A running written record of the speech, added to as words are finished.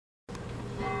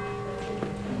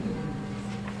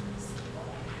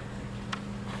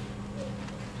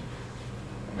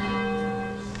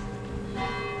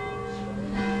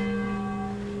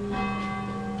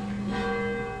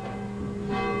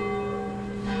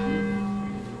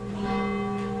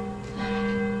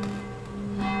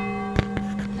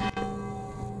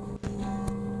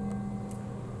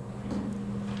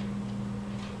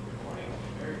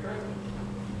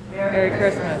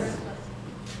Christmas.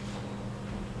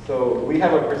 So we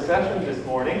have a procession this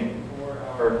morning.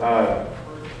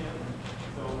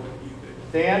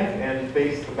 Stand and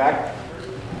face the back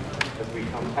as we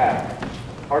come past.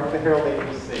 Hark the herald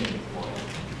angels sing this morning.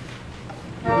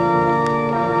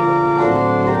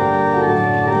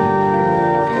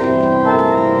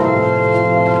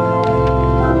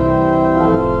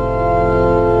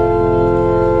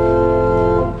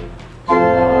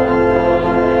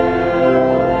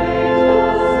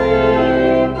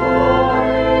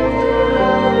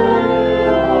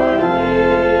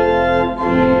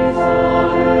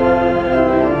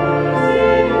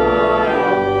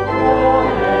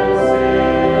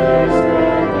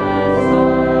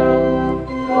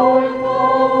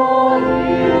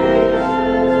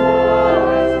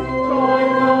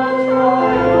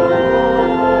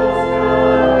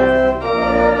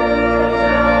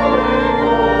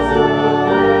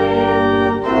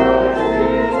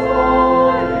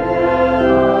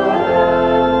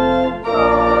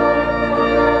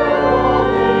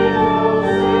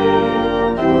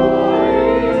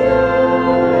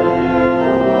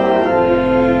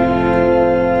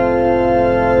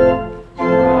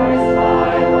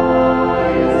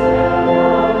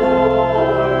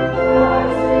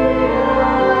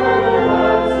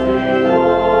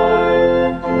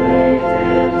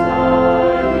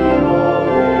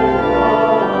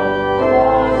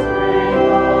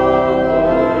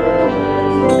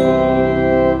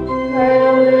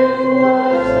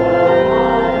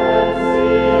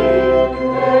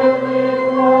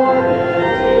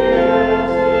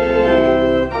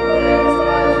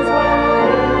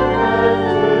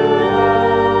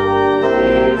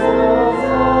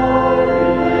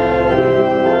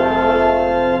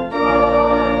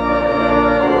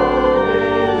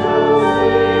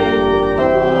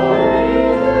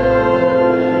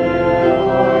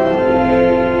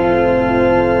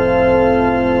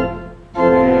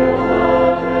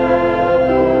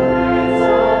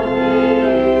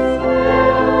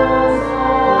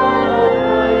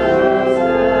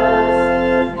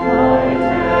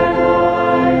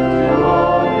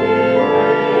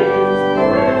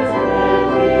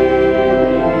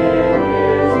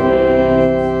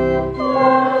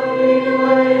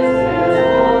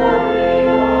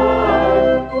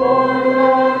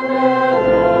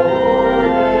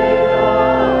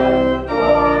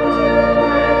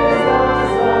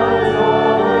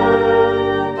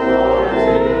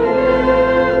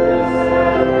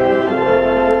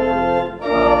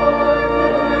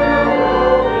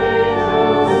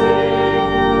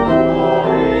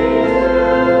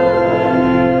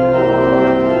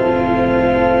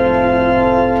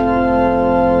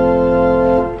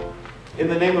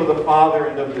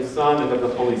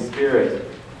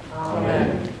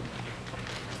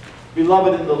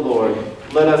 Beloved in the Lord,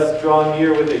 let us draw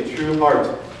near with a true heart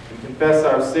and confess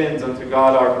our sins unto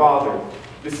God our Father,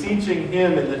 beseeching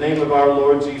Him in the name of our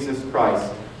Lord Jesus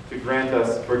Christ to grant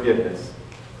us forgiveness.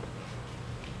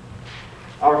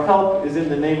 Our help is in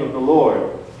the name of the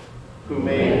Lord, who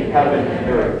made heaven and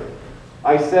earth.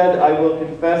 I said, I will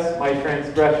confess my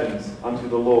transgressions unto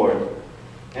the Lord,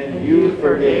 and you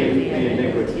forgave the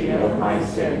iniquity of my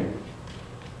sin.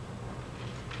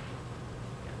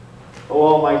 O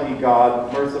Almighty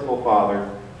God, merciful Father,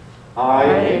 I,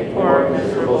 a poor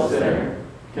miserable sinner,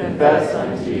 confess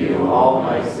unto you all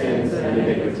my sins and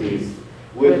iniquities,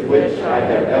 with which I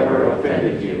have ever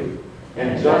offended you,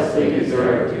 and justly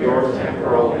deserved your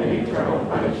temporal and eternal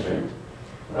punishment.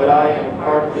 But I am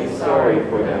heartily sorry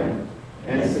for them,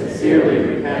 and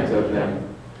sincerely repent of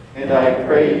them. And I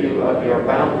pray you of your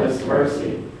boundless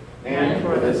mercy, and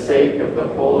for the sake of the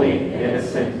holy,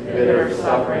 innocent, bitter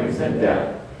sufferings and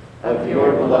death of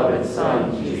your beloved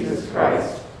Son, Jesus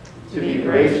Christ, to be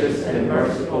gracious and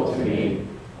merciful to me,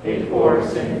 a poor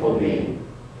sinful being.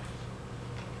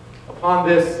 Upon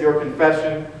this, your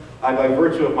confession, I, by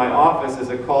virtue of my office as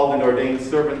a called and ordained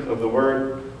servant of the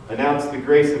Word, announce the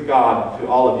grace of God to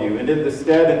all of you. And in the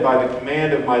stead and by the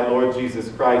command of my Lord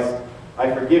Jesus Christ,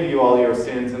 I forgive you all your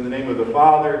sins in the name of the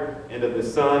Father, and of the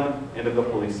Son, and of the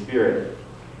Holy Spirit.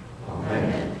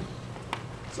 Amen.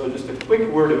 So just a quick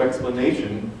word of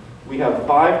explanation. We have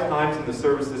 5 times in the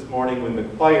service this morning when the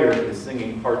choir is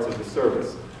singing parts of the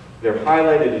service. They're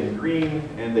highlighted in green,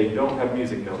 and they don't have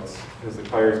music notes, because the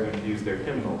choir is going to use their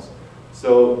hymnals.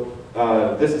 So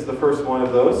this is the first one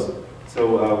of those.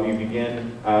 So we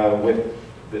begin with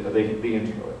the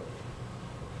intro.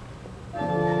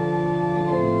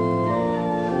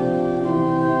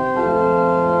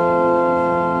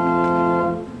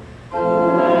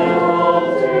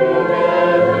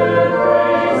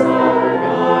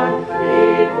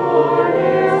 Before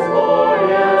his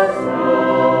glorious throne.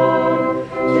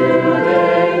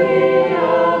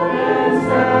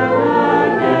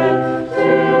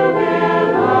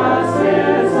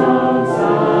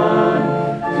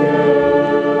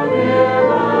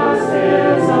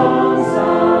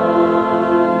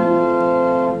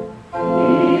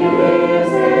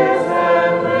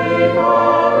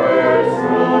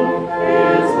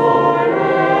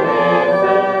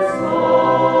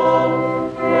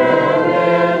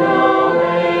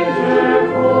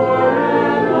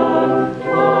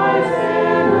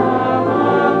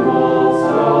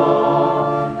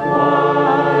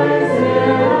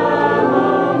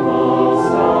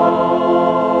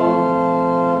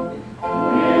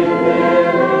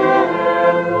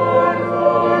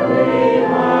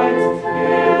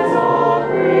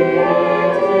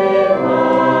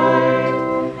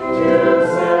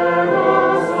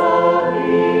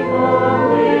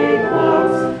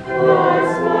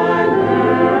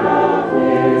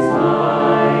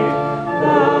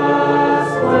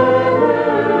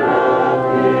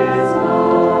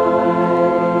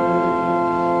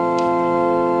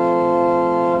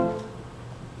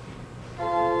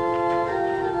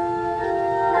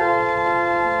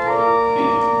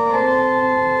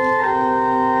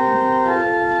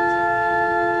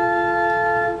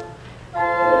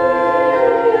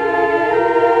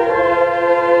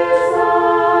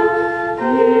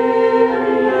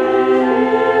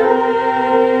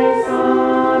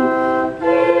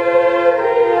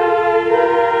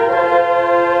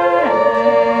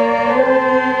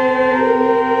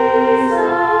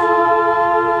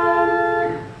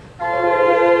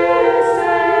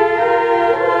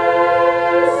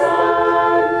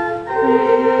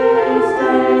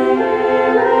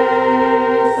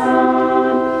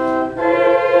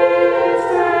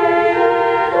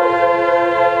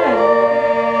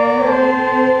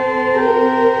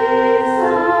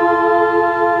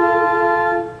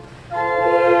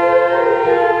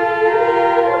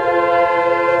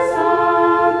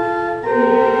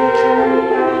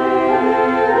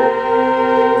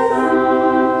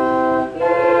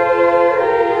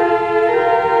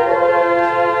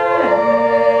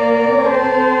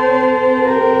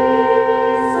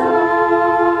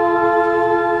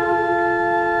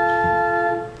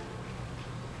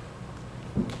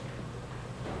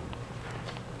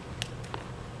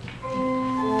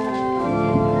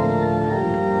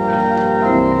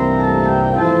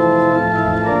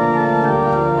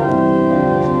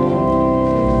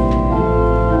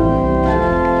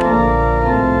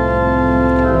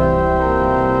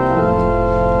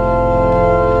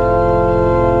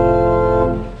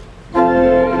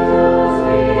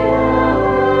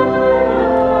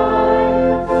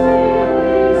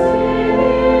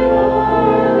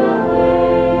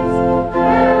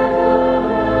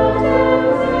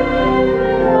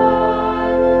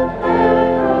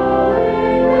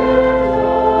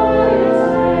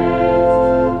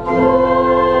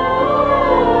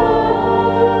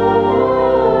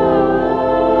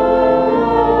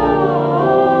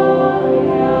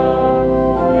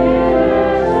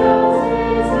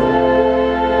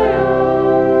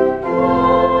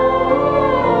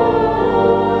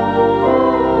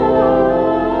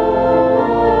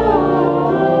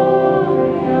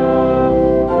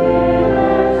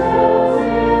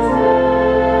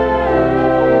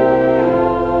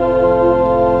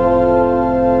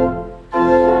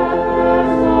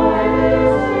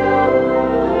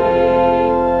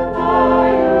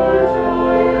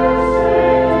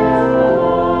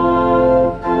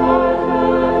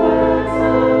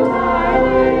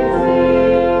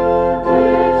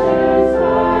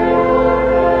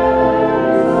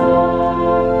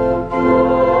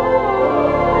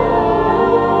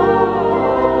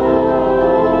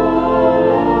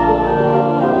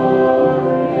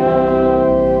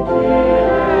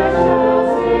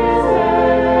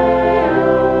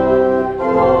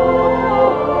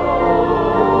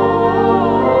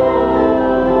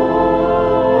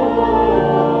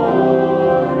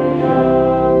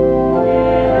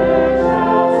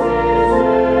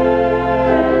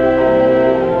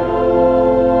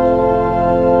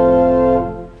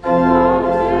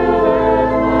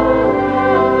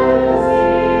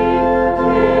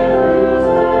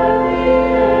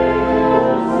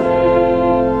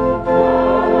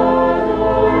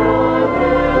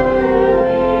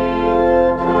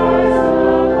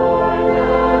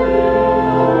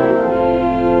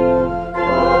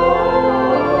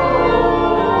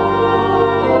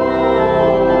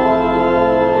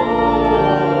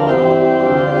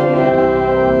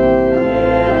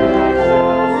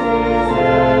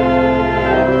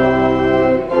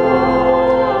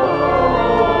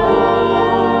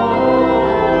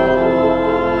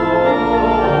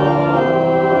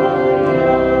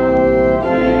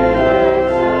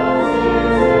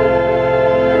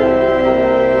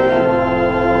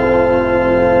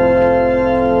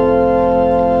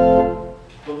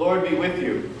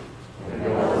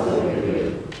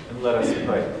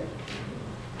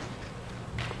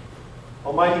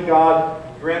 Almighty God,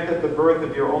 grant that the birth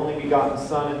of your only begotten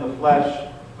Son in the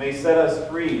flesh may set us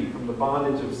free from the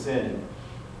bondage of sin.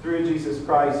 Through Jesus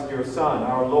Christ, your Son,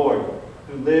 our Lord,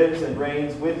 who lives and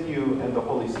reigns with you and the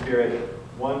Holy Spirit,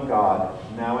 one God,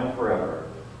 now and forever.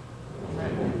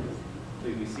 Amen.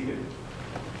 Please be seated.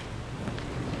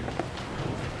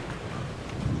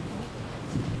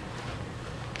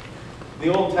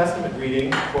 The Old Testament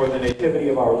reading for the Nativity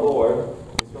of our Lord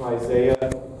is from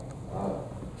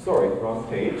wrong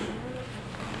page.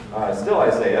 Still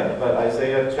Isaiah, but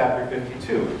Isaiah chapter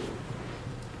 52.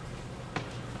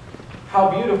 How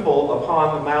beautiful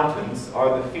upon the mountains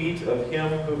are the feet of him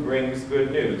who brings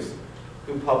good news,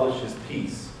 who publishes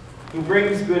peace, who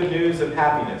brings good news of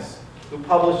happiness, who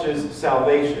publishes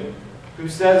salvation, who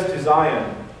says to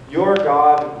Zion, your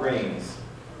God reigns.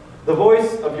 The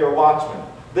voice of your watchmen,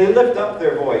 they lift up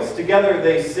their voice, together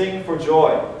they sing for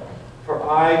joy. For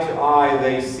eye to eye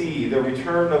they see the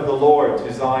return of the Lord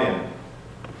to Zion.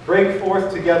 Break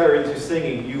forth together into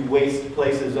singing, you waste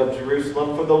places of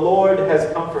Jerusalem, for the Lord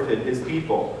has comforted his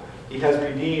people. He has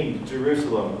redeemed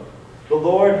Jerusalem. The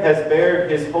Lord has bared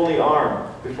his holy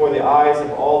arm before the eyes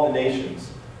of all the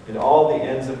nations, and all the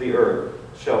ends of the earth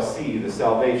shall see the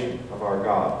salvation of our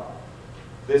God.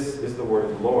 This is the word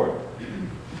of the Lord.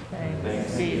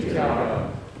 Thanks be to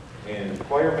God. And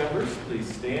choir members, please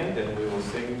stand and we will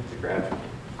sing the graduate.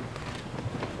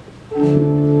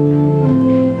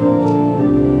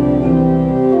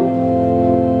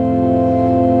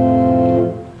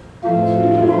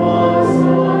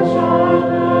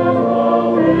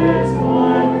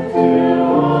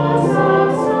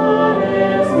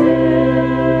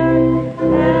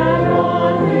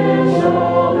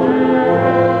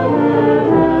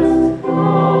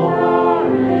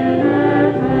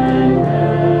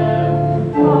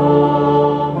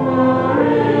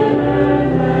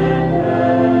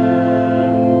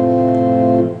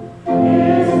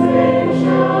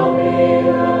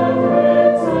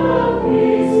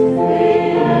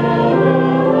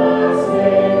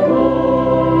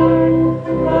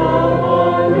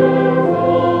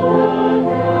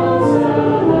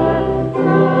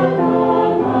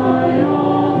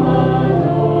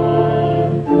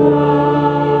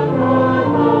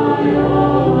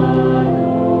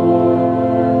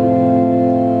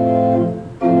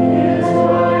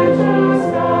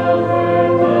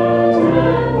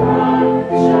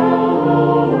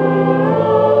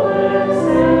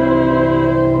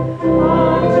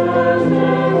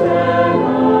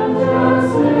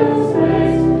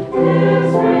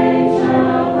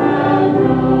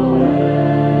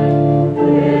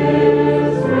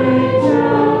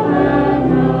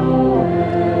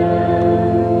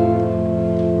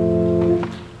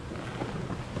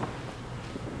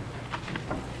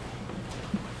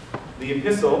 The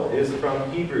epistle is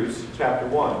from Hebrews chapter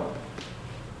 1.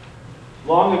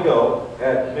 Long ago,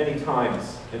 at many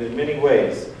times and in many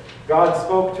ways, God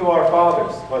spoke to our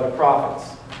fathers by the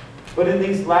prophets. But in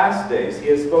these last days he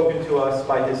has spoken to us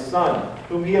by his Son,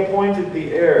 whom he appointed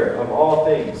the heir of all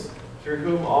things, through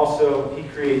whom also he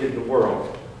created the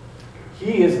world.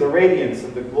 He is the radiance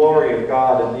of the glory of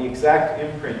God and the exact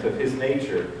imprint of his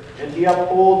nature, and he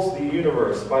upholds the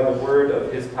universe by the word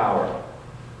of his power.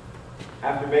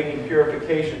 After making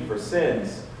purification for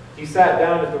sins, he sat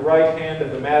down at the right hand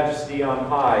of the Majesty on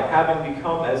high, having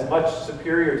become as much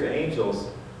superior to angels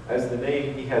as the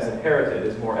name he has inherited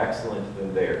is more excellent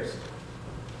than theirs.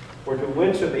 For to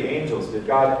which of the angels did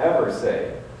God ever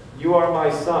say, "You are my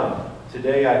son,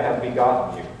 today I have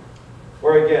begotten you"?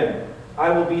 Or again, "I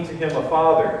will be to him a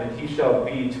father, and he shall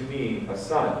be to me a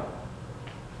son"?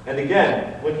 And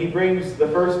again, when he brings the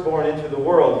firstborn into the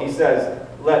world, he says,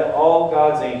 "Let all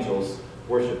God's angels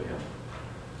worship him."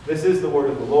 This is the word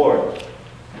of the Lord.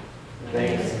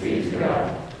 Thanks be to God.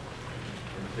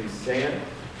 And please stand.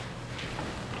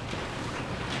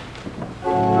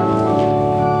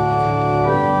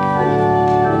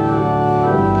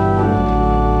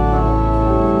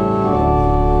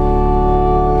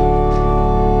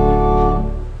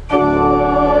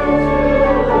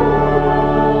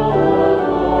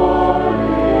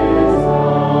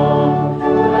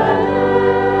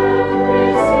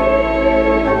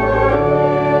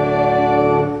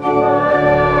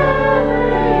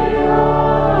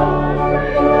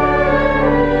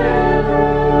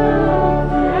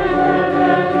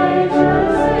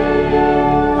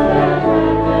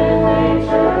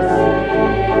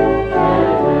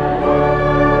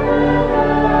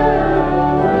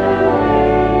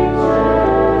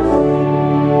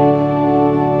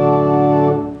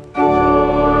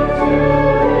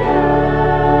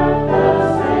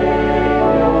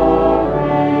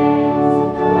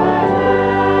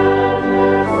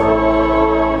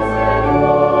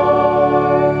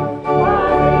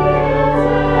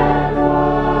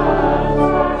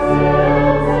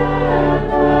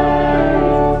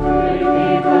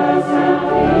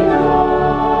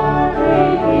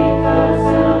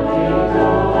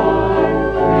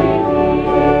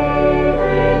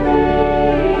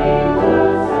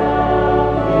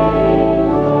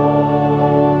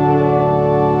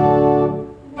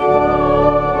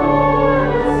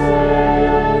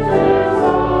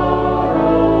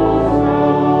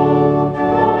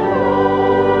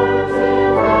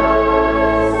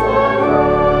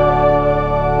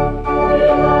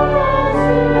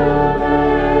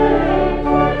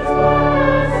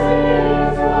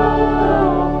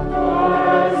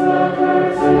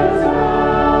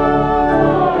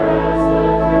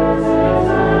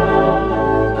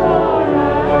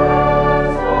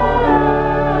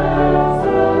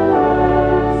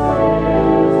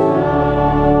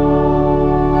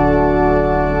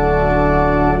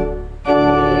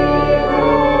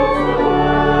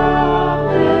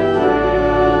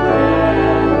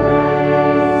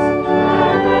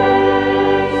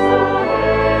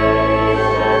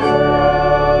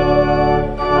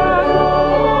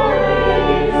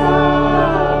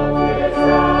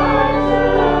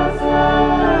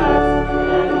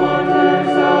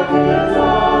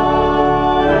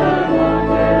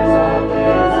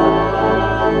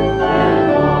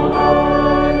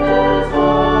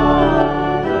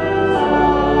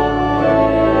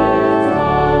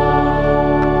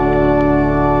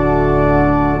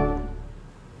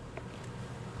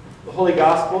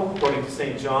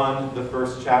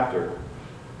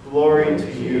 Glory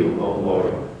to you, O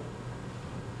Lord.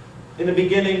 In the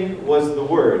beginning was the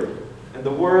Word, and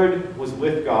the Word was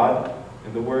with God,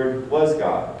 and the Word was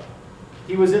God.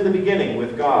 He was in the beginning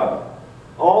with God.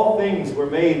 All things were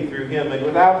made through him, and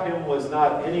without him was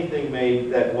not anything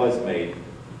made that was made.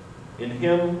 In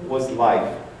him was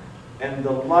life, and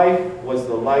the life was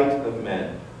the light of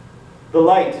men. The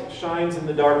light shines in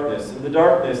the darkness, and the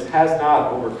darkness has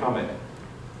not overcome it.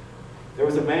 There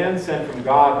was a man sent from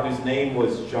God whose name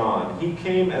was John. He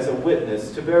came as a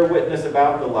witness to bear witness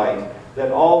about the light,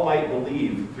 that all might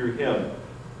believe through him.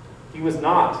 He was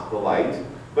not the light,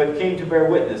 but came to bear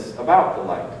witness about the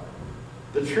light.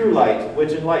 The true light,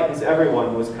 which enlightens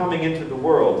everyone, was coming into the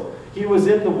world. He was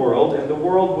in the world, and the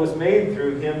world was made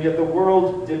through him, yet the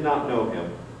world did not know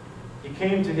him. He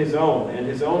came to his own, and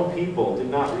his own people did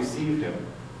not receive him.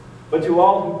 But to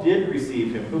all who did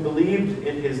receive him, who believed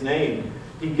in his name,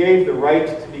 he gave the right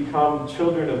to become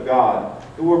children of God,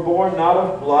 who were born not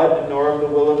of blood, nor of the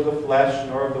will of the flesh,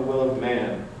 nor of the will of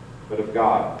man, but of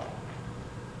God.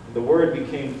 And the Word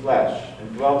became flesh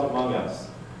and dwelt among us,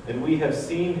 and we have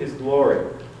seen his glory,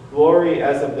 glory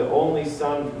as of the only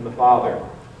Son from the Father,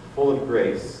 full of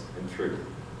grace and truth.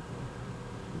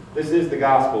 This is the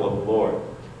gospel of the Lord.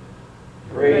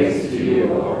 Praise to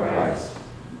you, O Christ.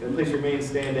 And please remain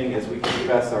standing as we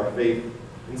confess our faith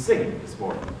in singing this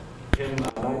morning. Hymn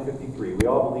 953, we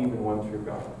all believe in one true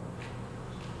God.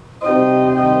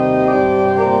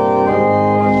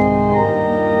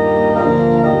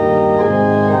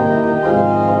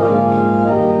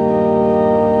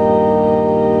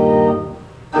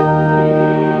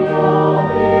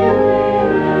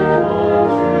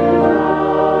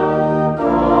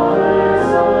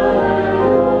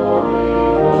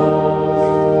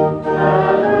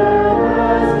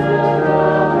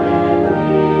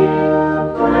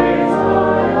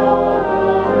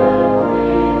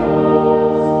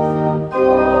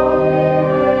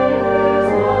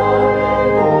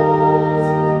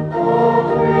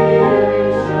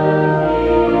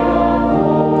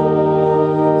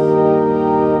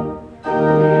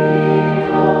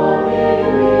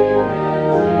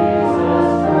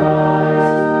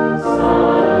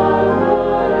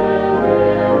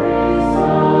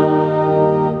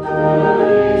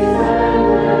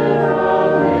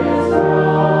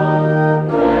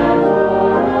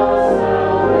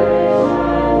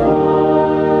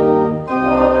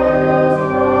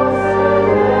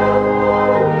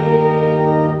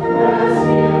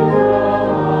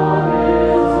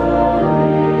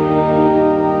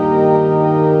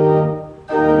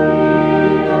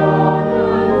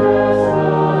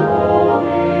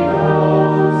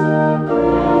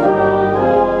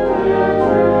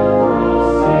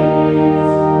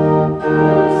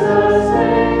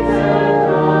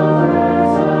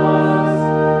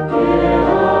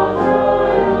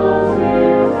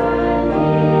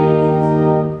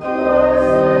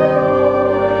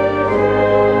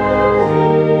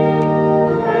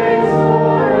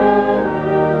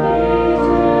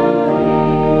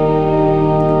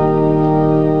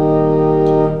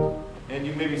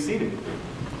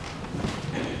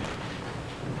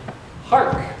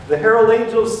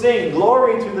 Sing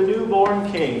glory to the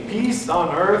newborn King, peace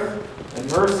on earth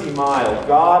and mercy mild,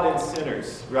 God and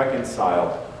sinners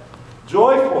reconciled.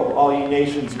 Joyful, all ye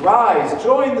nations, rise,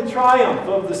 join the triumph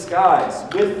of the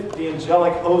skies. With the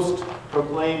angelic host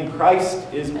proclaim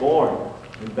Christ is born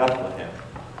in Bethlehem.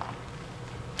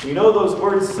 We know those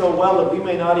words so well that we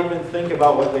may not even think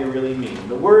about what they really mean.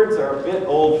 The words are a bit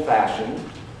old-fashioned.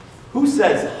 Who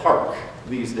says hark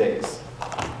these days?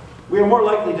 We are more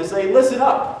likely to say, listen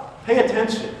up. Pay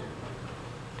attention.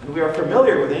 And we are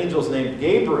familiar with angels named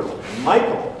Gabriel and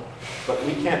Michael, but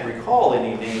we can't recall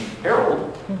any named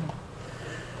Harold.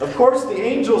 Of course, the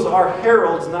angels are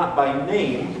heralds not by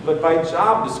name, but by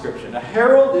job description. A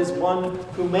herald is one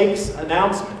who makes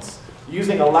announcements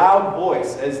using a loud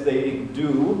voice, as they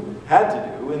had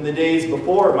to do in the days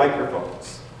before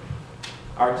microphones.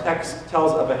 Our text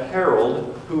tells of a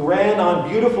herald who ran on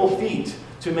beautiful feet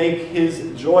to make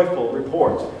his joyful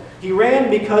report. He ran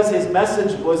because his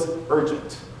message was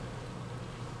urgent.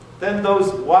 Then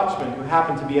those watchmen who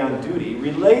happened to be on duty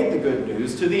relayed the good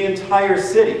news to the entire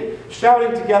city,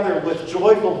 shouting together with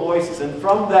joyful voices, and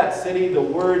from that city the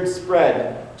word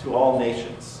spread to all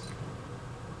nations.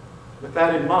 With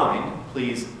that in mind,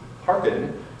 please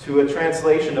hearken to a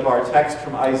translation of our text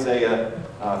from Isaiah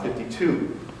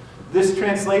 52. This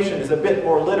translation is a bit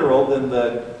more literal than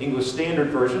the English Standard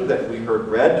Version that we heard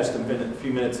read just a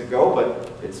few minutes ago,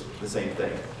 but it's the same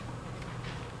thing.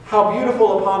 How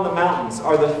beautiful upon the mountains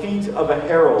are the feet of a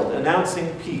herald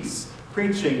announcing peace,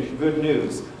 preaching good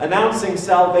news, announcing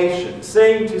salvation,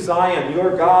 saying to Zion,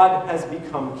 your God has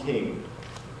become king.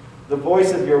 The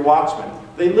voice of your watchmen,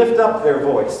 they lift up their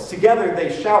voice. Together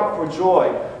they shout for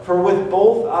joy, for with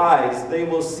both eyes they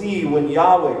will see when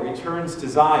Yahweh returns to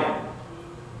Zion.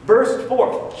 Burst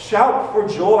forth, shout for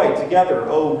joy together,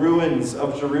 O ruins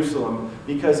of Jerusalem,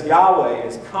 because Yahweh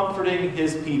is comforting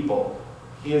his people.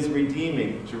 He is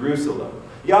redeeming Jerusalem.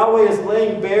 Yahweh is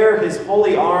laying bare his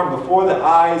holy arm before the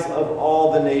eyes of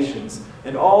all the nations,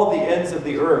 and all the ends of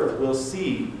the earth will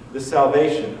see the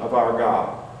salvation of our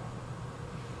God.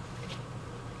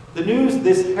 The news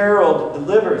this herald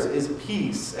delivers is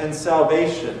peace and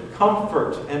salvation,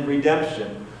 comfort and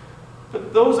redemption.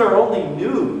 But those are only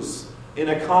news in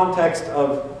a context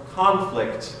of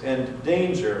conflict and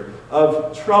danger,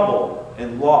 of trouble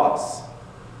and loss.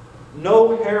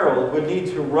 No herald would need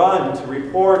to run to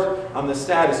report on the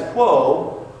status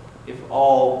quo if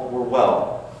all were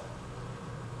well.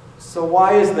 So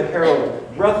why is the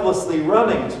herald breathlessly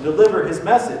running to deliver his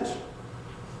message?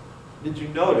 Did you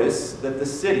notice that the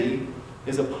city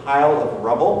is a pile of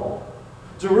rubble?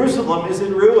 Jerusalem is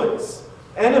in ruins.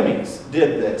 Enemies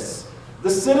did this. The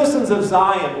citizens of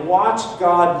Zion watched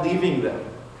God leaving them.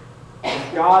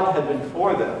 If God had been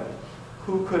for them,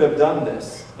 who could have done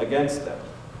this against them?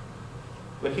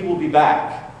 But he will be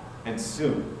back, and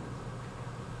soon.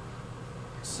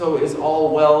 So is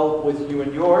all well with you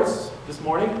and yours this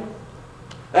morning?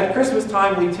 At Christmas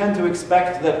time, we tend to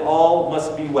expect that all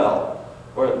must be well,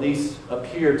 or at least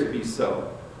appear to be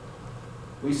so.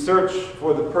 We search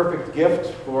for the perfect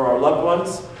gift for our loved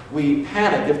ones. We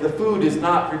panic if the food is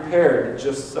not prepared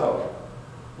just so.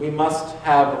 We must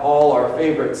have all our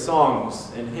favorite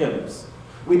songs and hymns.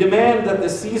 We demand that the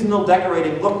seasonal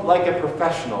decorating look like a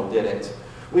professional did it.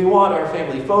 We want our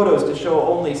family photos to show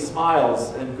only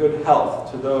smiles and good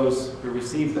health to those who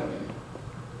receive them.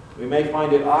 We may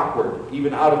find it awkward,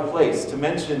 even out of place, to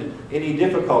mention any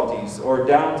difficulties or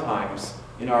downtimes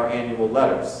in our annual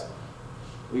letters.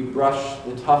 We brush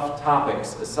the tough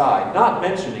topics aside, not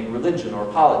mentioning religion or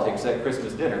politics at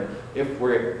Christmas dinner, if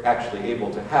we're actually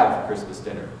able to have Christmas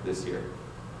dinner this year.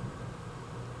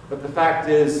 But the fact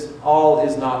is, all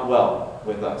is not well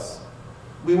with us.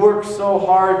 We work so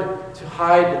hard to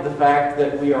hide the fact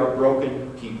that we are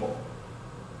broken people.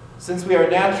 Since we are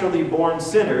naturally born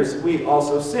sinners, we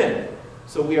also sin,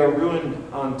 so we are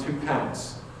ruined on 2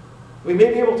 counts. We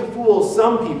may be able to fool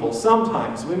some people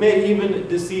sometimes. We may even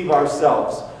deceive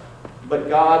ourselves. But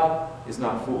God is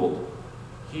not fooled.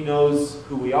 He knows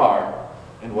who we are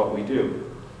and what we do.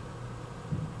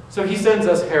 So he sends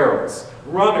us heralds,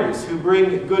 runners who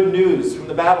bring good news from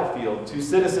the battlefield to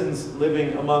citizens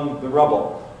living among the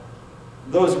rubble.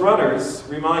 Those runners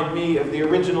remind me of the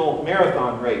original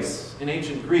marathon race in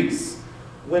ancient Greece,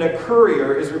 when a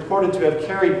courier is reported to have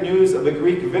carried news of a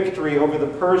Greek victory over the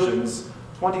Persians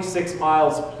 26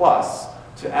 miles plus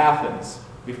to Athens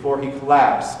before he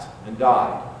collapsed and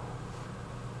died.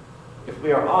 If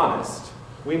we are honest,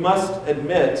 we must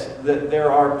admit that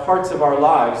there are parts of our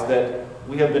lives that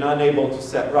we have been unable to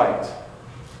set right.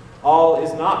 All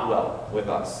is not well with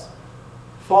us.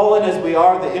 Fallen as we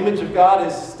are, the image of God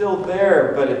is still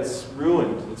there, but it's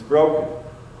ruined, it's broken.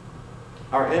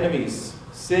 Our enemies,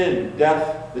 sin,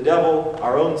 death, the devil,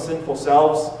 our own sinful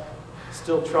selves,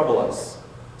 still trouble us.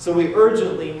 So we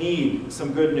urgently need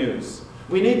some good news.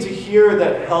 We need to hear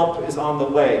that help is on the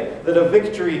way, that a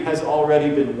victory has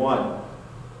already been won.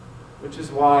 Which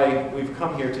is why we've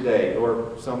come here today,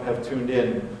 or some have tuned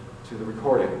in to the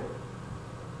recording.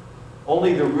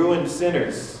 Only the ruined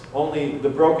sinners, only the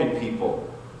broken people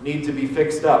need to be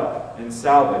fixed up and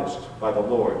salvaged by the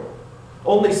Lord.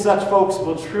 Only such folks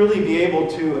will truly be able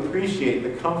to appreciate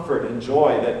the comfort and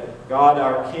joy that God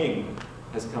our King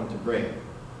has come to bring.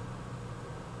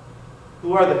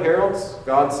 Who are the heralds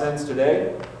God sends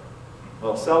today?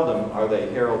 Well, seldom are they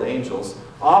herald angels.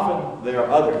 Often they are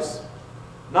others.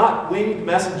 Not winged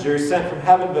messengers sent from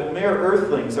heaven, but mere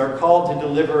earthlings are called to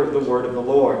deliver the word of the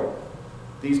Lord.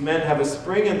 These men have a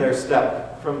spring in their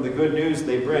step from the good news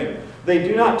they bring. They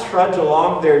do not trudge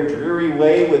along their dreary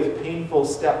way with painful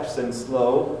steps and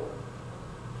slow.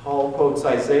 Paul quotes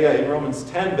Isaiah in Romans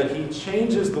 10, but he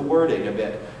changes the wording a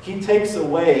bit. He takes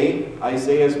away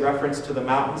Isaiah's reference to the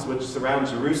mountains which surround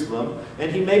Jerusalem,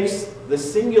 and he makes the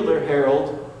singular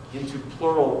herald into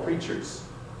plural preachers.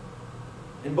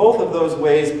 In both of those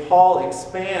ways, Paul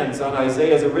expands on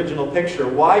Isaiah's original picture,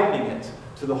 widening it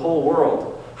to the whole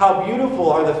world. How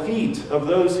beautiful are the feet of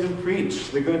those who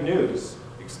preach the good news,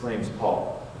 exclaims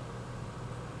Paul.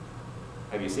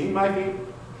 Have you seen my feet?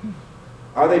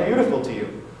 Are they beautiful to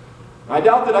you? I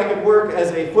doubt that I could work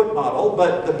as a foot model,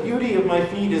 but the beauty of my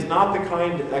feet is not the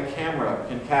kind a camera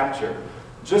can capture.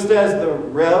 Just as the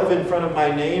Rev in front of my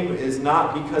name is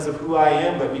not because of who I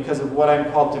am, but because of what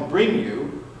I'm called to bring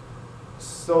you,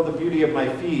 so the beauty of my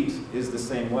feet is the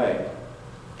same way.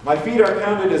 My feet are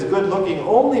counted as good looking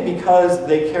only because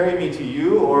they carry me to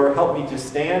you or help me to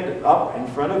stand up in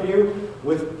front of you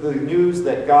with the news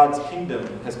that God's kingdom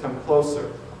has come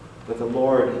closer, that the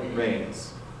Lord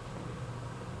reigns.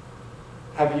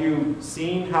 Have you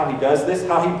seen how he does this?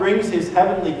 How he brings his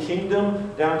heavenly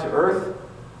kingdom down to earth?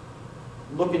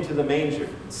 Look into the manger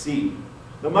and see.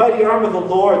 The mighty arm of the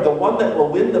Lord, the one that will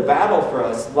win the battle for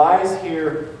us, lies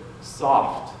here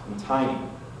soft and tiny.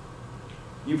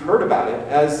 You've heard about it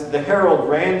as the herald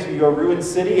ran to your ruined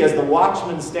city, as the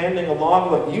watchmen standing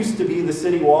along what used to be the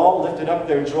city wall lifted up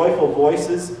their joyful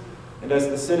voices, and as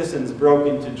the citizens broke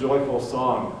into joyful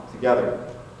song together.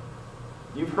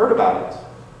 You've heard about it,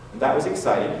 and that was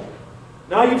exciting.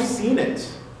 Now you've seen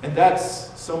it, and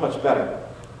that's so much better.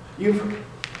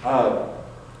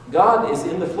 God is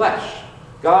in the flesh.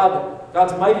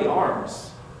 God's mighty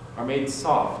arms are made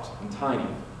soft and tiny.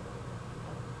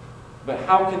 But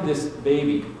how can this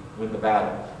baby win the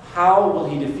battle? How will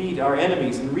he defeat our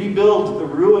enemies and rebuild the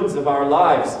ruins of our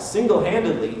lives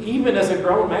single-handedly, even as a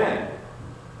grown man?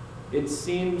 It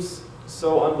seems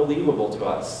so unbelievable to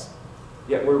us,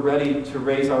 yet we're ready to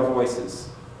raise our voices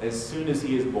as soon as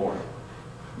he is born.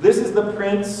 This is the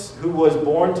Prince who was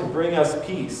born to bring us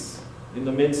peace in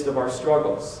the midst of our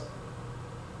struggles.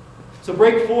 So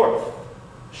break forth,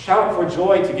 shout for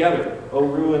joy together, O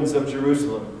ruins of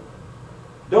Jerusalem.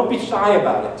 Don't be shy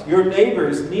about it. Your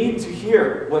neighbors need to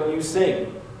hear what you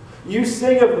sing. You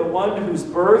sing of the one whose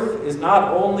birth is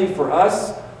not only for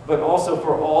us, but also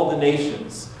for all the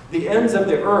nations. The ends of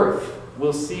the earth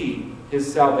will see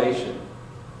his salvation.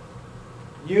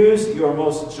 Use your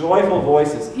most joyful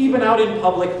voices, even out in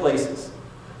public places.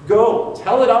 Go,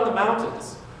 tell it on the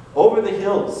mountains, over the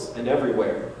hills, and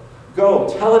everywhere. Go,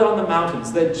 tell it on the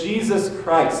mountains that Jesus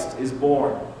Christ is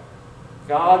born.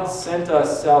 God sent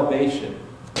us salvation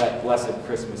that blessed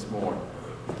Christmas morn.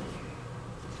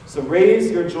 So raise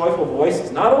your joyful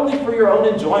voices, not only for your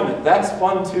own enjoyment, that's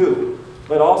fun too,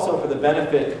 but also for the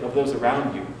benefit of those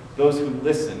around you, those who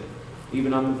listen,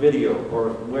 even on the video or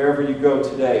wherever you go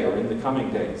today or in the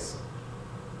coming days.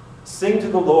 Sing to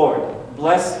the Lord,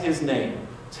 bless his name,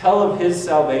 tell of his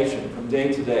salvation from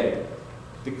day to day,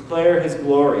 declare his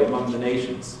glory among the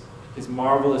nations, his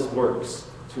marvelous works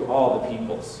to all the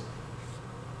peoples.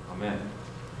 Amen.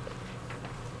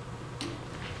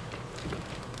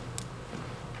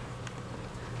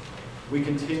 We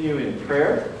continue in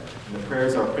prayer, and the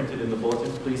prayers are printed in the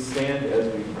bulletin. Please stand as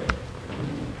we pray.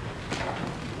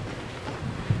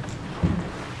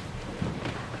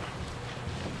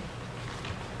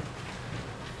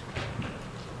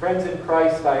 Friends in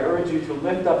Christ, I urge you to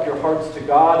lift up your hearts to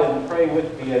God and pray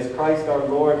with me as Christ our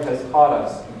Lord has taught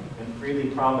us and freely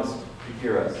promised to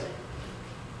hear us.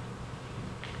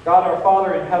 God our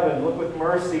Father in heaven, look with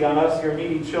mercy on us, your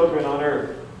needy children on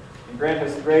earth, and grant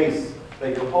us grace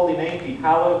that your holy name be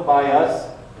hallowed by us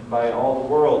and by all the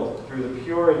world through the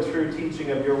pure and true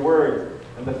teaching of your word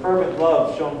and the fervent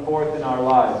love shown forth in our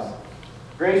lives.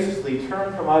 Graciously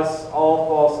turn from us all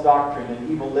false doctrine and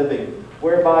evil living,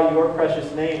 whereby your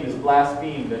precious name is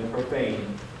blasphemed and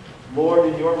profaned. Lord,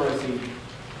 in your mercy,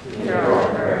 hear our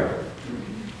prayer.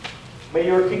 May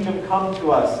your kingdom come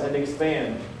to us and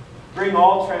expand. Bring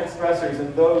all transgressors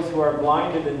and those who are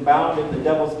blinded and bound in the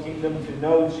devil's kingdom to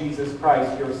know Jesus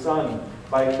Christ, your Son,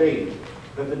 by faith,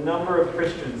 that the number of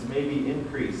Christians may be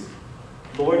increased.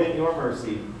 Lord, in your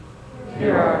mercy,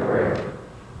 hear our prayer.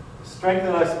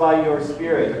 Strengthen us by your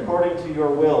Spirit, according to your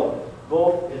will,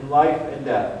 both in life and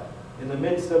death, in the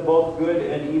midst of both good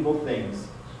and evil things,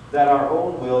 that our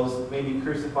own wills may be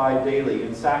crucified daily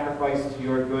in sacrifice to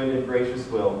your good and gracious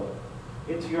will.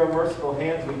 Into your merciful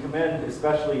hands we commend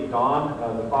especially Don,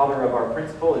 the father of our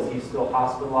principal, as he's still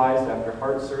hospitalized after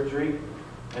heart surgery,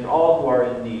 and all who are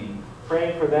in need,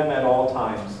 praying for them at all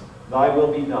times. Thy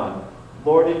will be done.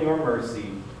 Lord, in your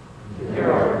mercy,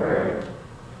 hear our prayer.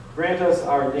 Grant us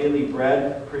our daily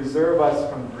bread, preserve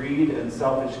us from greed and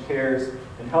selfish cares,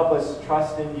 and help us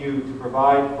trust in you to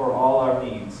provide for all our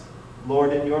needs.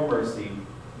 Lord, in your mercy,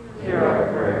 hear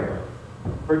our prayer.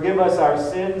 Forgive us our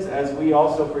sins as we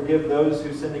also forgive those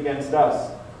who sin against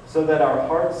us, so that our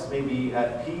hearts may be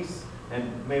at peace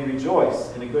and may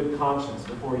rejoice in a good conscience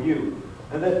before you,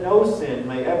 and that no sin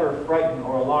may ever frighten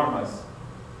or alarm us.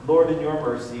 Lord, in your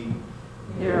mercy,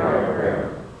 hear our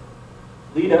prayer.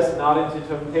 Lead us not into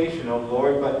temptation, O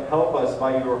Lord, but help us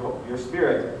by your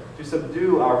Spirit to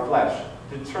subdue our flesh,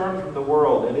 to turn from the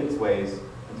world and its ways,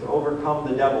 and to overcome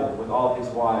the devil with all his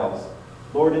wiles.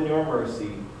 Lord, in your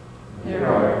mercy, hear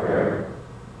our prayer.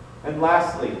 And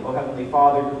lastly, O Heavenly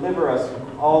Father, deliver us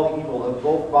from all evil of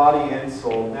both body and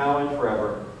soul, now and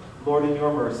forever. Lord, in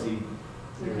your mercy,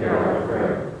 Hear our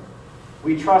prayer.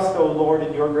 we trust, O Lord,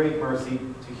 in your great mercy,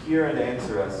 to hear and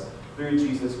answer us, through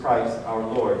Jesus Christ our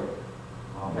Lord.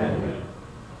 Amen.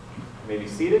 You may be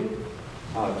seated.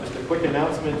 Just a quick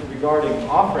announcement regarding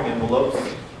offering envelopes.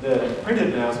 The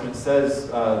printed announcement says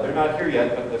they're not here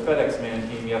yet, but the FedEx man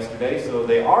came yesterday, so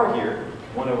they are here.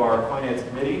 One of our finance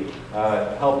committee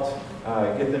helped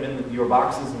get them in your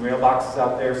boxes and mail boxes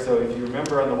out there. So if you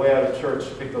remember on the way out of church,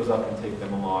 pick those up and take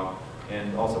them along.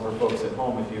 And also for folks at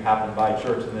home, if you happen by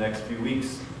church in the next few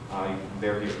weeks,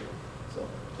 they're here. So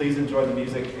please enjoy the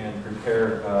music and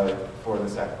prepare for the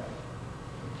sacrament.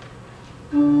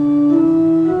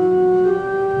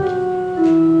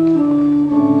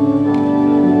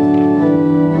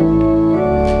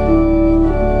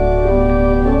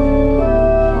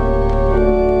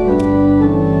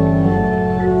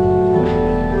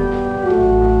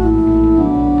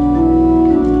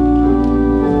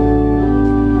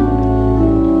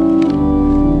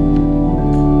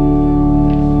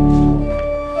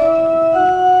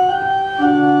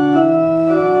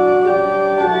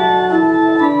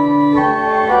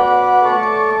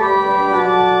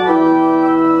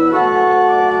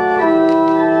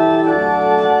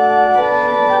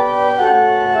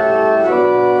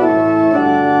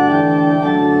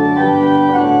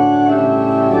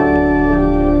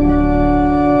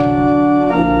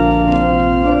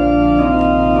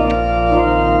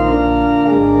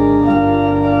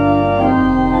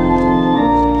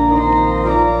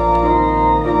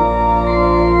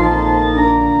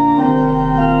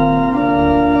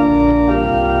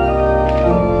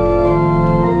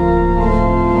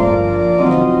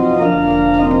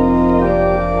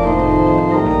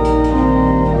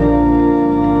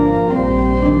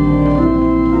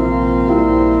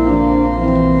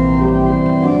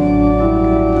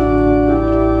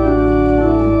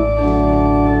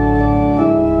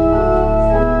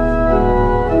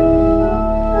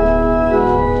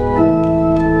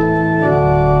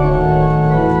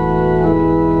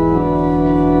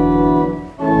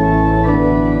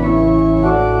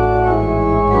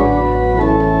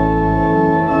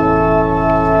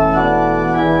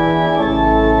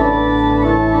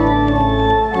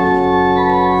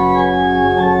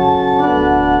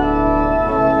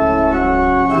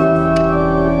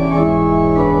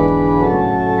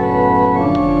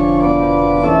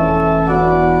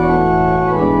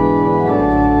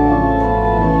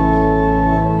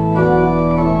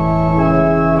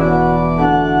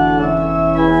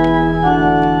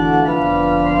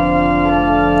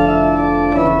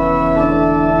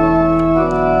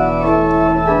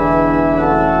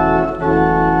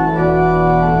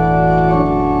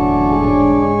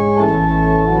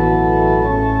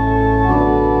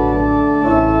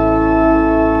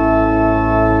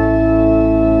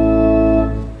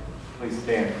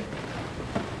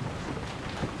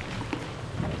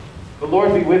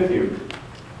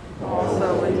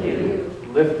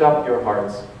 Lift up your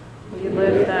hearts. We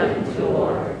lift them to the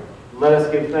Lord. Let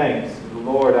us give thanks to the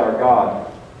Lord our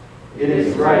God. It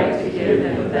is right to give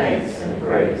him thanks and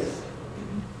praise.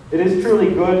 It is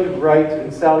truly good, right,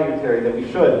 and salutary that we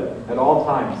should, at all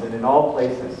times and in all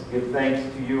places, give thanks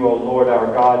to you, O Lord our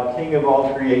God, King of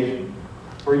all creation.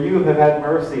 For you have had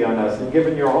mercy on us and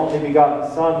given your only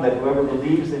begotten Son, that whoever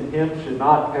believes in him should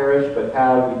not perish but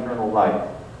have eternal life.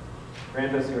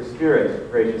 Grant us your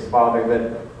Spirit, gracious Father,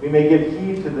 that we may give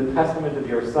heed to the testament of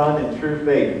your Son in true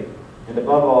faith, and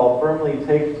above all, firmly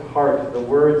take to heart the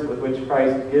words with which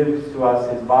Christ gives to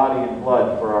us his body and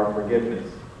blood for our forgiveness.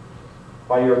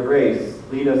 By your grace,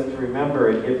 lead us to remember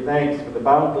and give thanks for the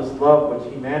boundless love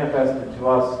which he manifested to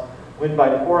us when, by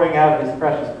pouring out his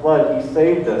precious blood, he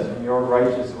saved us from your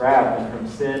righteous wrath and from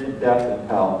sin, death, and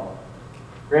hell.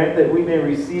 Grant that we may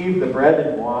receive the bread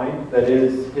and wine, that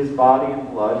is, his body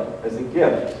and blood, as a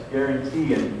gift,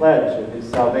 guarantee, and pledge of his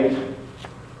salvation.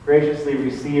 Graciously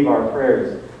receive our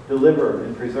prayers, deliver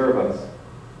and preserve us.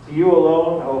 To you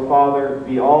alone, O Father,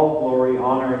 be all glory,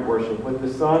 honor, and worship, with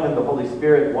the Son and the Holy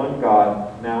Spirit, one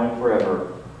God, now and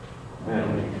forever.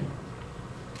 Amen.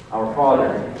 Our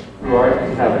Father, who art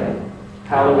in heaven,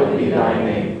 hallowed be thy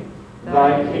name.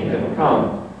 Thy kingdom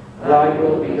come, thy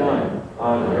will be done,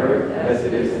 on earth as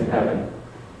it is in heaven.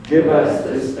 Give us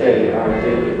this day our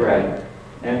daily bread,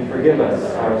 and forgive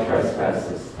us our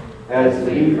trespasses, as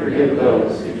we forgive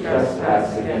those who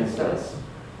trespass against us.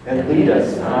 And lead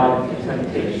us not into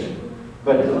temptation,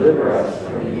 but deliver us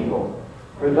from evil.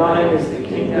 For thine is the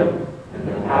kingdom, and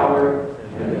the power,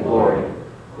 and the glory,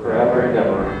 forever and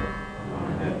ever.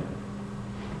 Amen.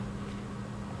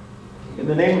 In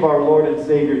the name of our Lord and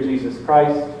Savior Jesus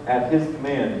Christ, at his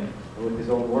command and with his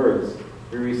own words,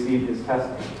 we receive his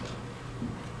testament.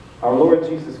 Our Lord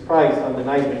Jesus Christ, on the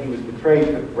night when he was betrayed,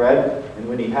 took bread, and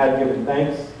when he had given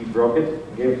thanks, he broke it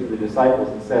and gave it to the disciples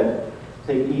and said,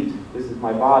 "Take, eat, this is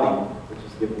my body, which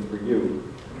is given for you.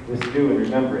 This do in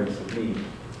remembrance of me."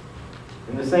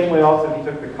 In the same way also he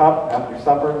took the cup after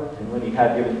supper, and when he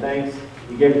had given thanks,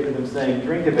 he gave it to them, saying,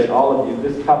 "Drink of it, all of you.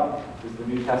 This cup is the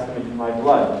New Testament in my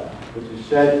blood, which is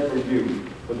shed for you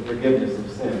for the forgiveness of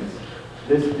sins.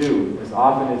 This do as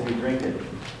often as you drink it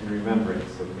in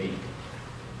remembrance of me."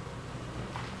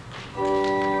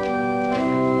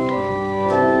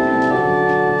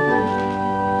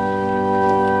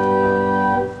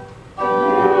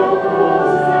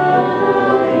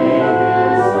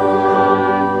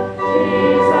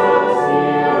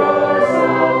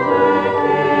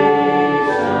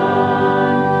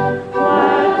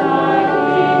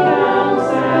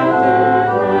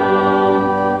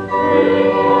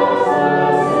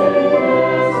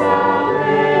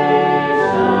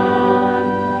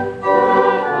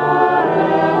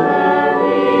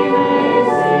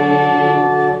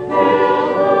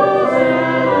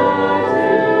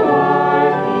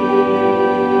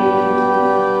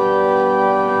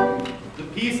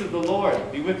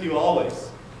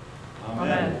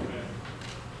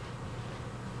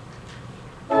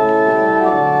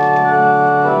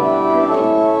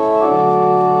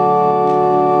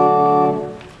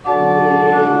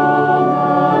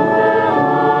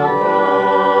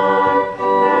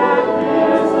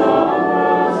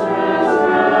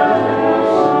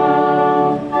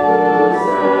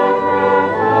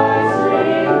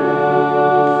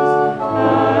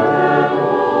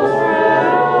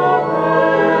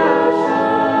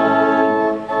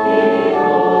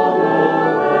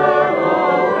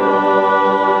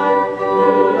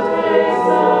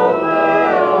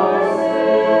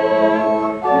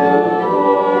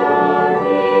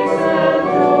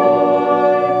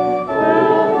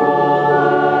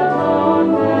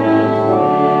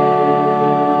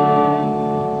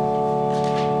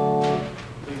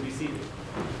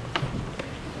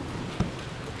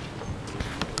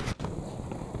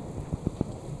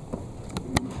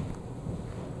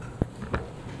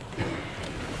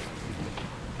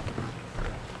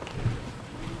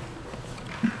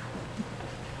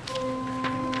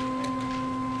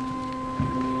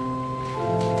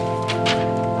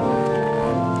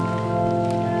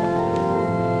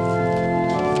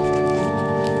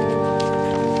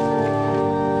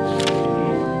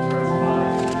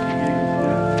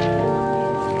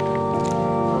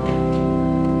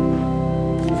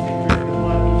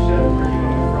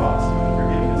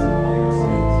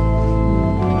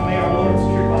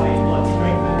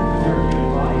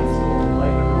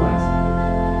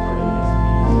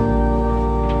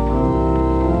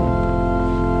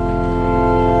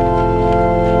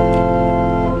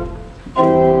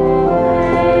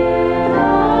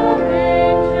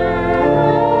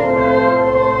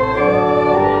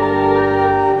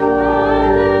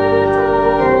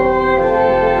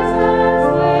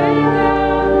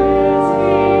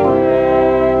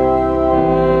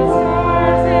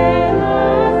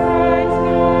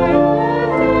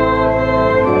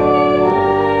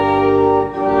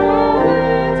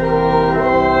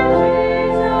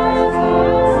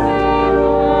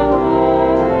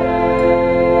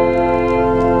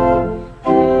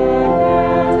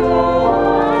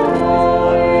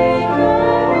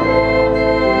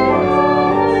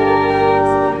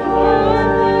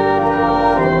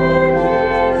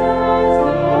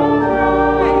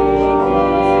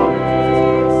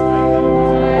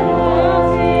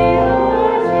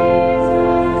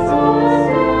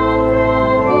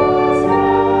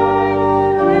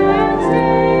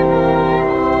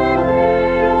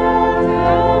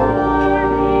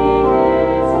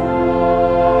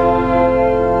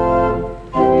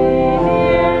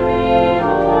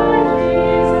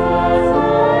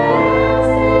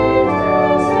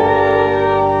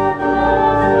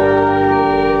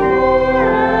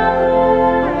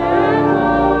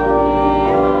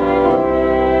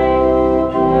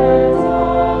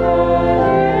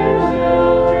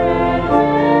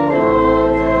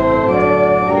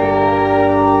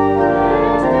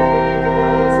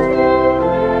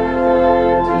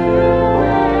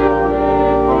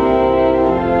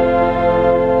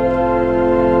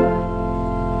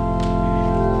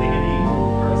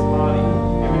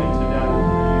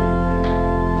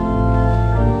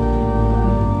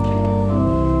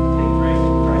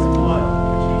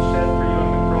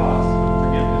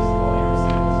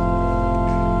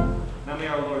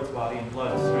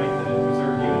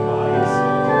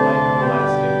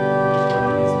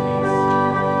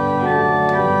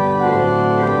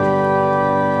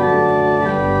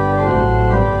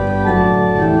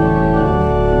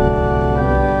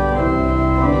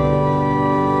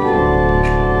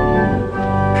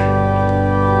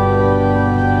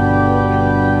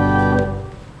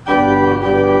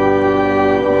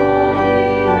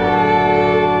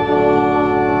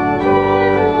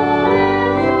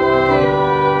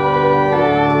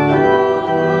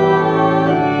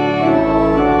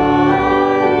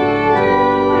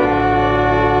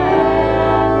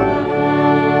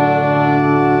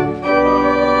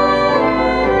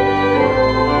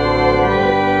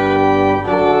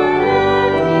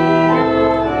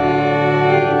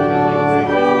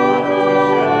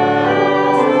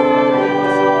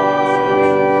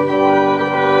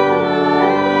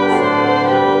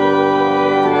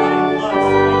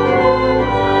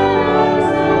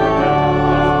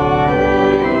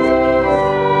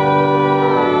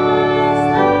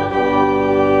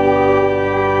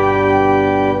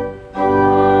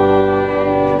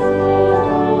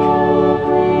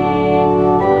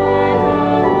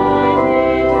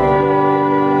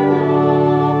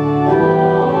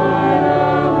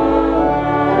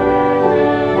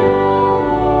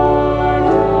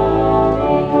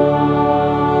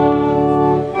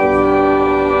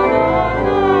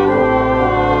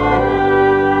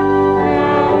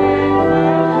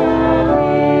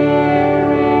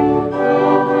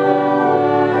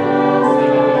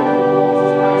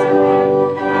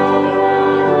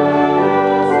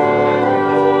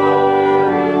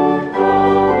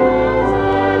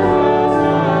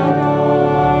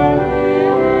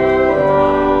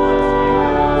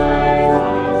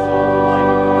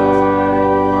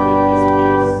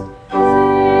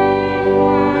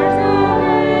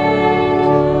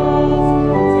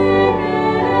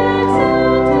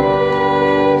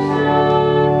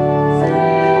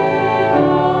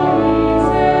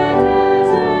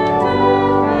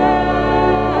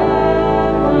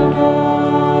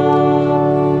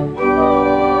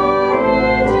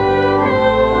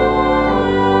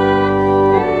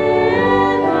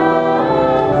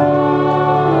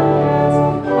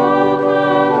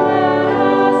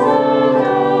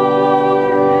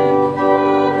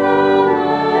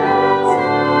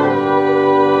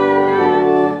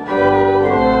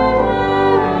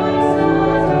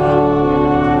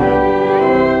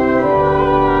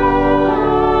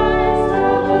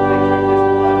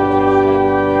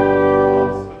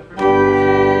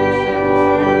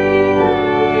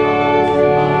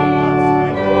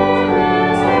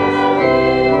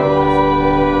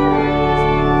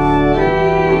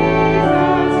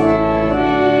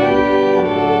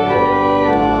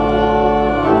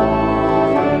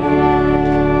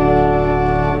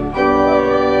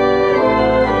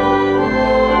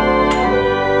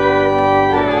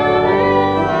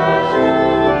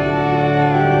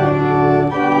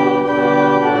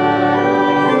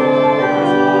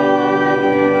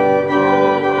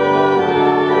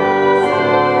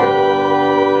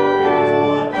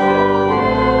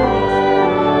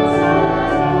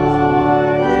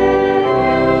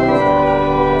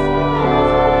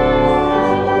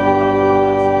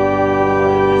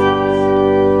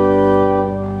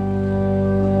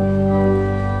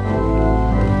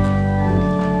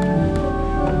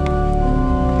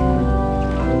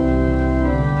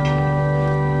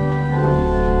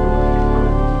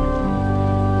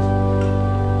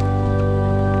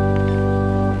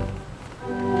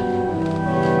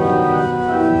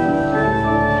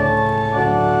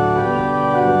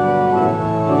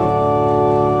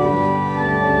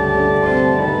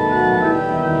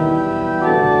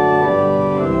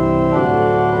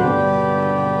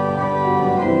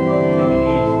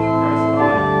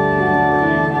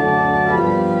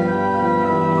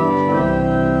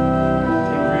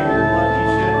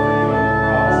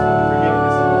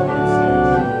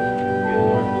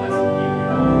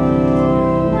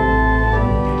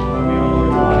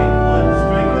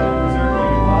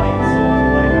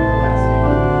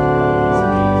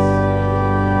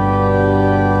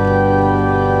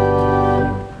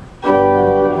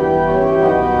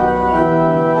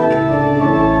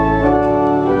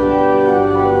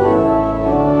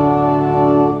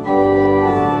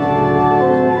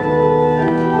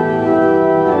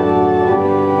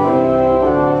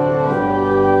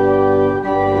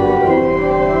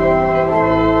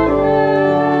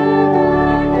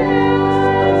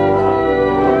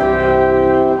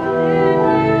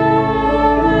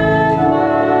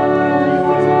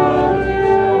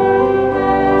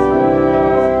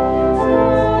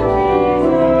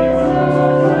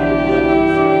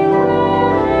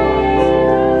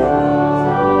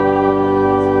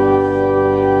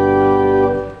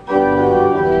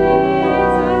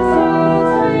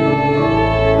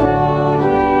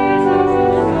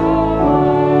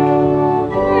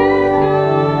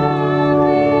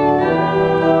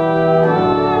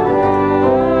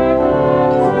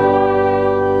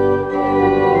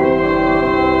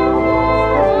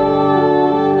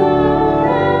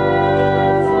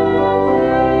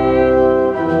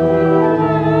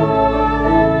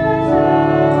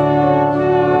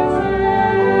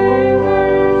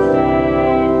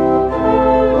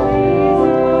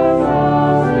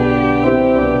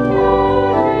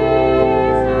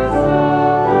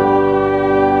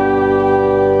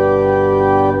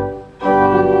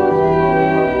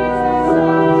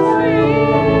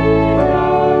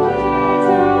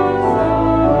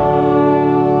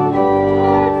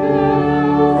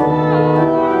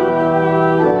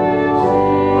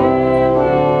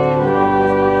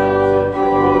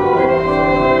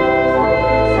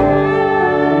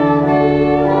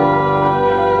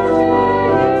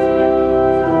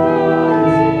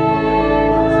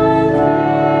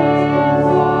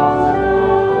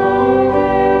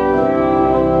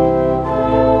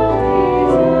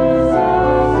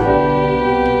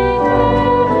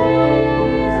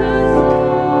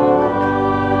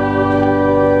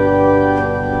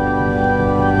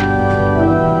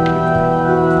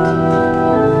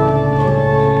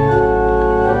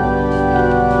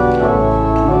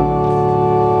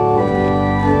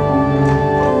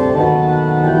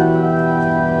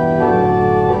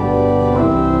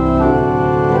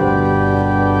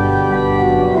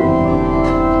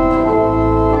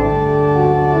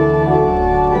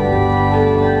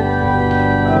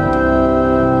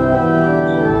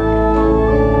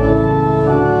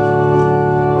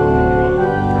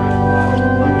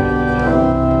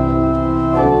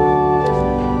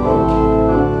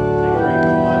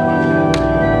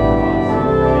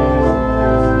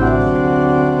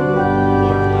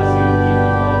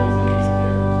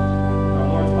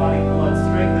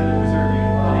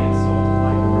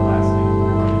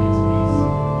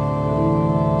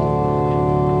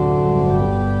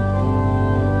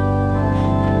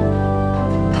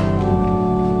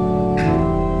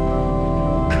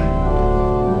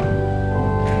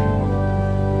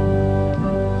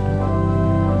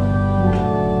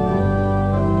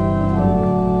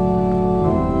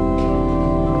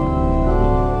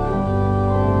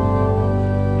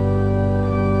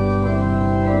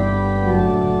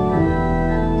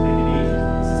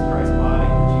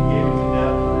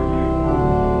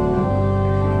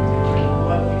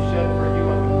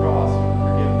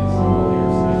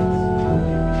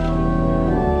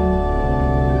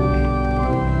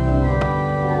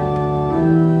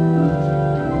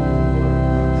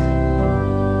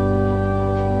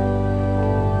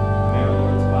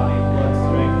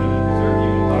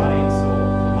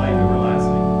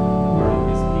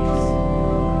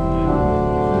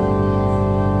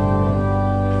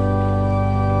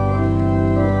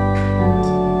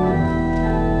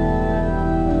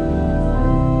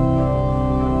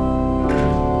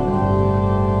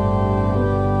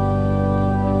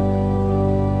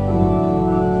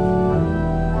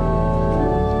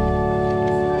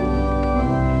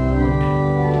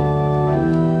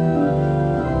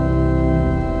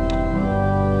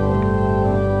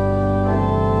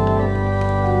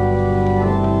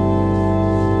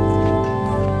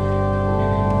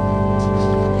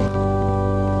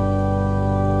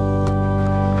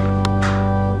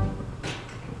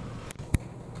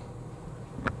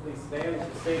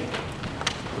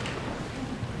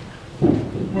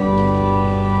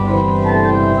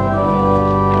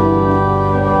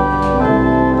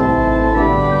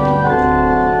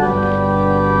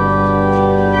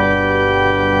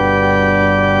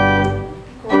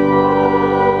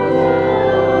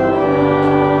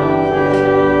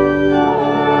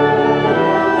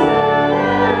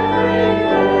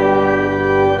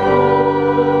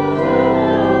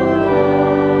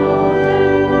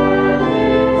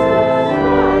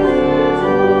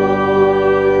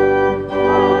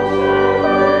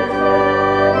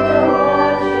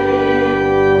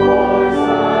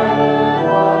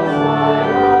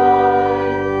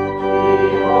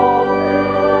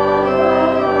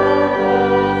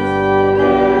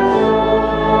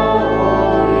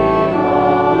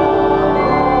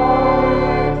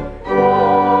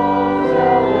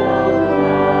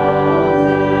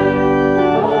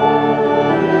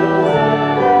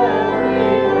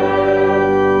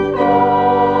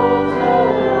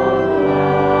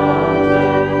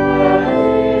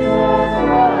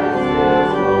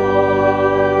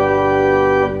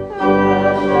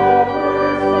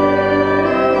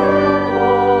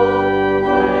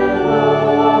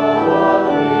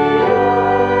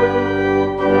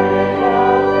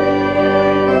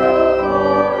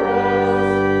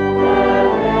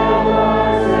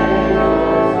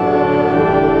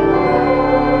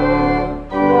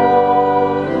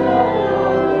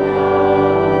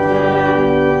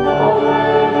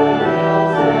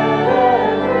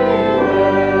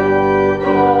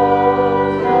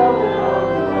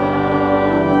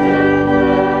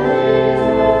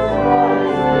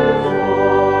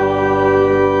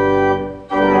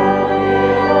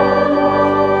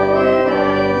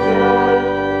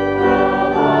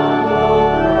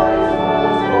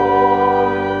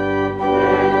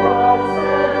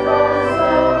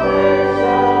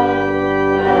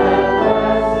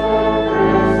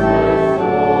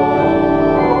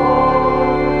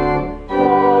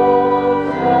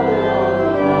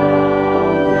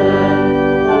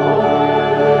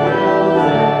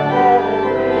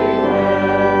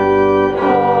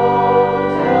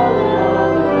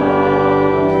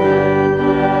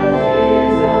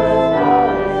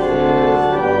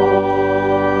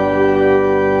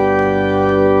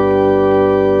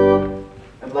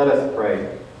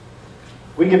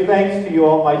 We give thanks to you,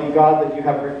 Almighty God, that you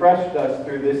have refreshed us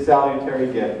through this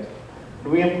salutary gift.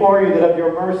 And we implore you that of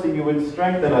your mercy you would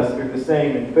strengthen us through the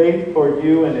same in faith toward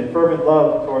you and in fervent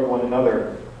love toward one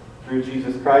another. Through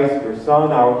Jesus Christ, your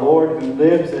Son, our Lord, who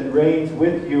lives and reigns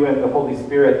with you and the Holy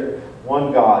Spirit,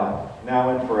 one God,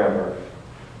 now and forever.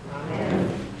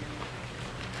 Amen.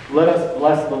 Let us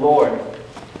bless the Lord.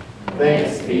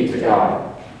 Thanks be to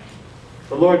God.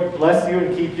 The Lord bless you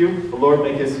and keep you. The Lord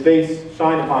make his face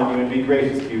shine upon you and be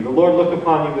gracious to you. The Lord look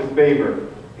upon you with favor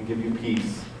and give you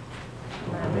peace.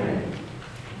 Amen.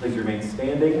 Please remain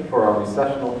standing for our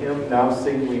recessional hymn. Now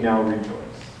sing we now rejoice.